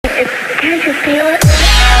Can't you feel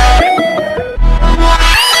it?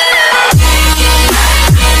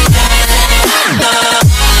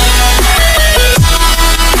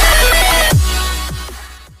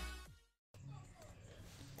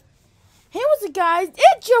 Hey, what's up, guys?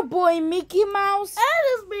 It's your boy Mickey Mouse. And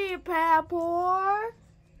it's me, Papour.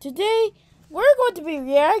 Today, we're going to be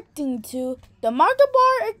reacting to the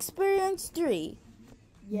Macabre Experience 3.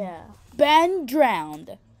 Yeah. Ben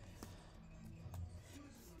Drowned.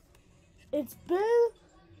 It's been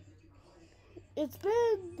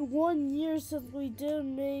 1 year since we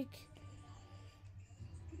didn't make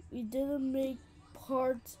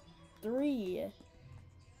part 3.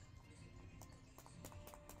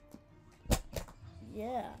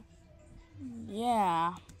 Yeah.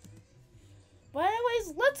 But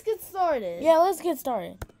anyways, let's get started. Yeah, let's get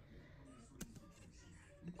started.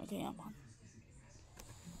 Okay, I'm on.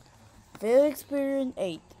 Fail Experience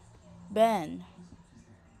 8. Ben.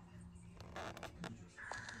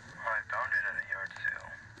 I found it at a yard sale.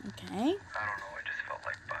 Okay. I don't know, I just felt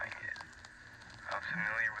like buying it. I was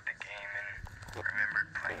familiar with the game and remembered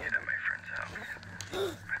playing it at my friend's house.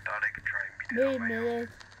 I thought I could try and beat it Wait a on my own. minute.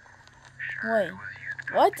 Sure, Wait. it was used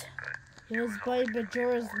What? copy, but He was buying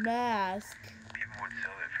Majora's Mask. people would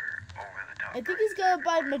sell it for over-the-top I think he's gonna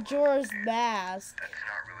buy Majora's Mask. That's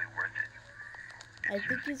not really worth it. I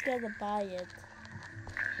think he's gonna buy it.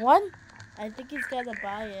 What? I think he's gonna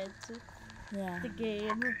buy it. Yeah. The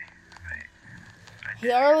game. He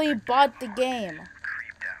already bought the game.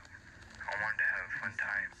 Creeped out. I wanted to have a fun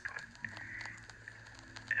time, but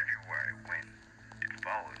everywhere I went, it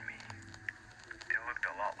followed me. It looked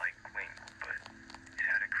a lot like Link, but it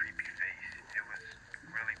had a creepy face. It was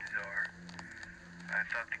really bizarre. I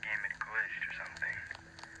thought the game had glitched or something.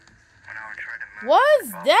 When I would try to move, What's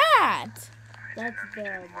it followed that? me. I That's didn't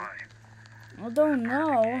understand bad. why. I don't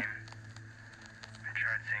know. I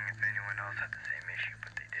tried seeing if anyone else had the same issue,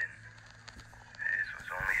 but they didn't. This was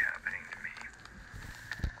only happening to me.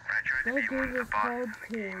 When I tried to That beat one game of the is bosses in the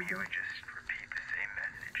game, haunted. he would just repeat the same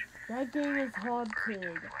message. That game is Burst haunted.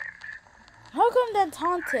 into flames. How come that's I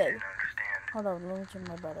haunted? didn't understand. Hold on, let me check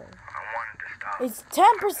my battery. I wanted to stop. It's I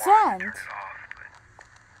wanted to 10%. turn it off, but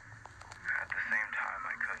at the same time,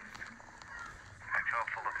 I couldn't. I felt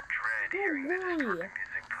full of dread hearing the worry. distorted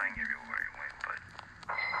music playing everywhere I went, but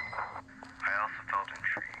I also felt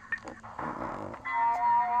intrigued.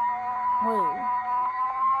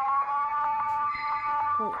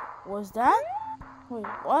 Wait, was that? Wait,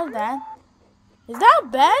 what is that? Is that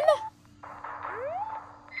Ben?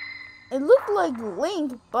 It looked like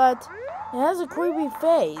Link, but it has a creepy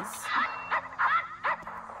face.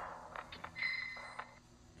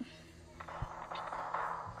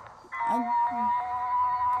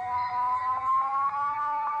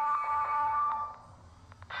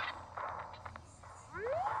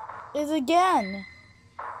 It's again.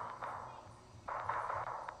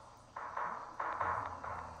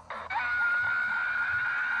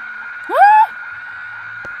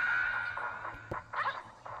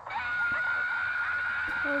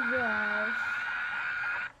 Oh gosh.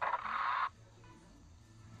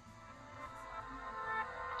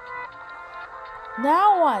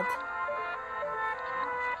 Now what?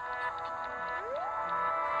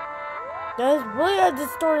 There's really a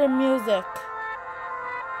distorted music.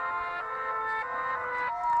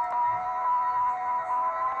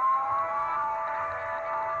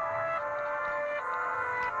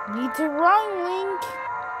 Need to run, Link.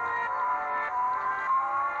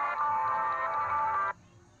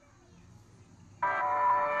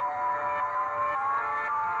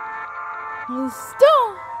 He's still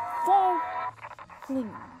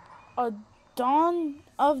falling. A dawn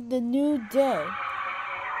of the new day.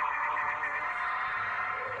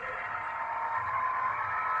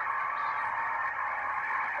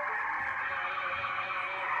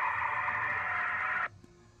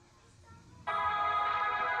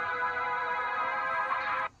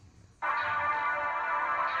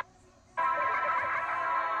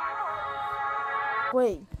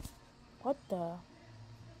 Wait, what the?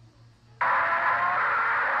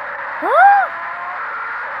 Huh?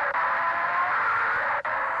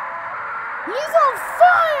 He's on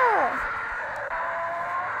fire!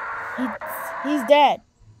 He's dead.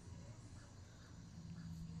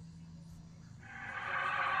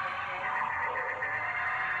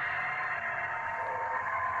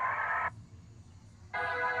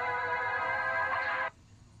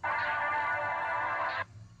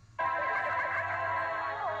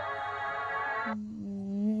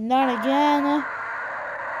 Not again.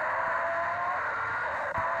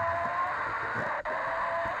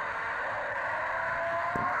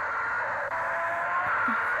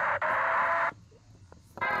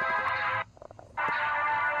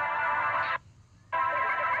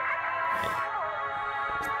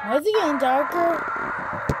 Why is it getting darker?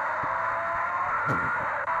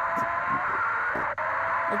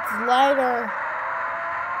 It's lighter.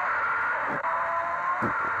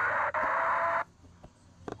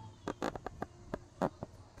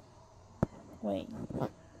 Wait.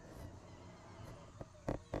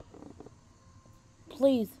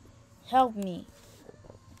 Please, help me.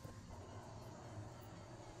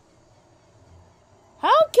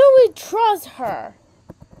 How can we trust her?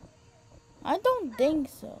 I don't think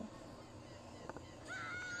so.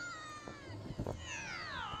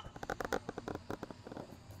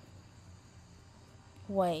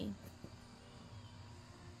 Wait.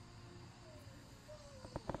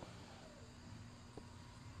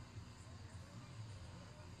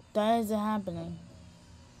 That isn't happening.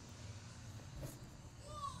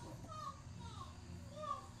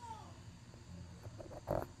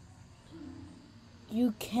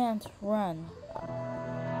 You can't run.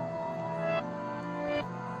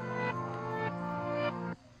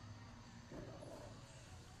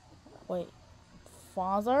 Wait.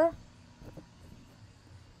 Father?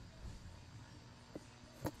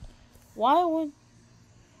 Why would...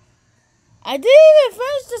 I didn't even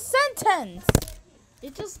finish the sentence!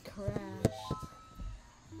 It just crashed.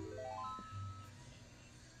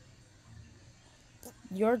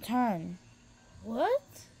 Your turn.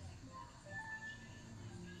 What?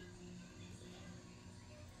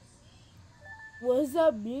 What does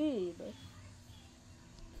that mean?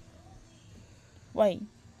 Wait.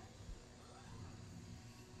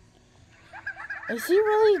 Is he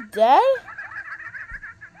really dead?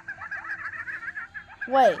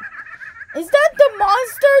 Wait. Is that the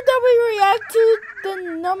monster that we react to?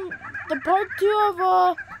 The part 2 of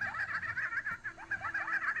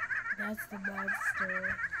That's the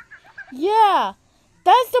monster. Yeah.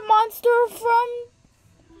 That's the monster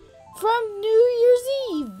from New Year's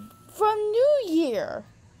Eve. From New Year.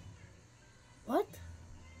 What?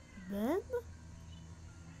 Ben?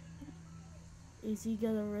 Is he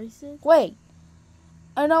gonna race it? Wait.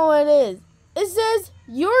 I know what it is. It says,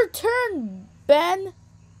 your turn, Ben.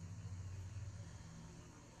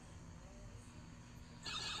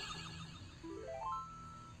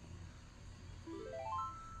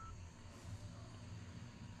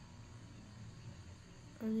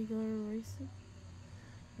 Are they gonna race it?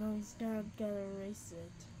 No, he's not gonna race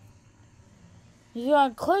it. He's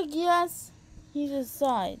gonna click yes. He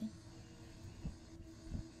decide.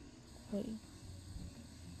 Wait.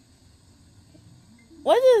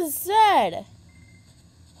 What is it said?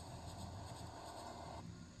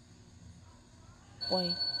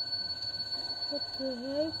 Wait. What the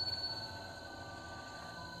heck?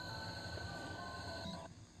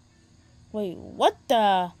 Wait, what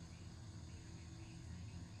the?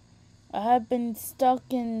 I have been stuck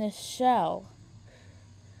in the shell.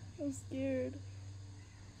 I'm scared.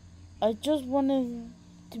 I just wanted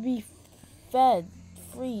to be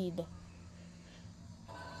freed.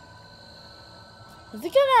 Is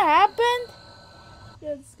it gonna happen?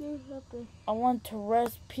 Yeah, it's gonna happen. I want to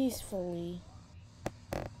rest peacefully.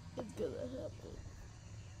 It's gonna happen.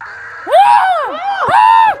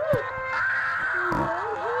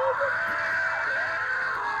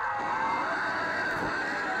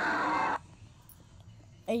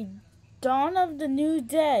 A dawn of the new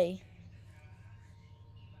day.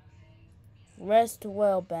 Rest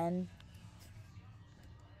well, Ben.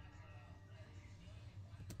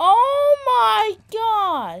 Oh my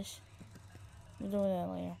gosh! We're doing that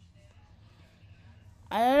later.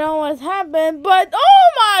 I don't know what's happened, but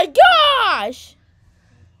oh my gosh!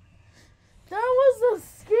 That was the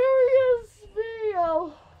scariest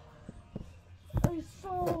video I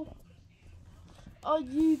saw on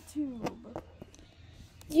YouTube.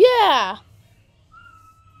 Yeah!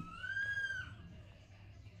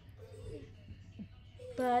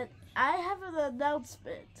 But I have an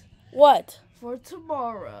announcement What? for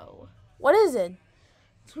tomorrow. What is it?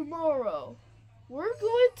 Tomorrow, we're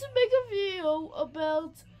going to make a video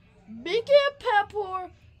about Mickey and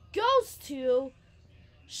Pepper goes to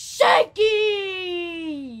Shakey's.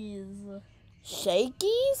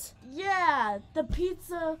 Shakey's? Yeah, the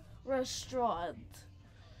pizza restaurant.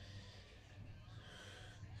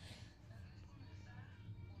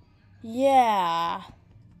 Yeah.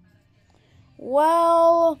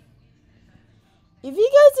 Well, if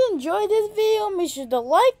you guys enjoyed this video, make sure to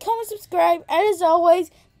like, comment, subscribe, and as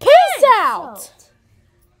always, peace out!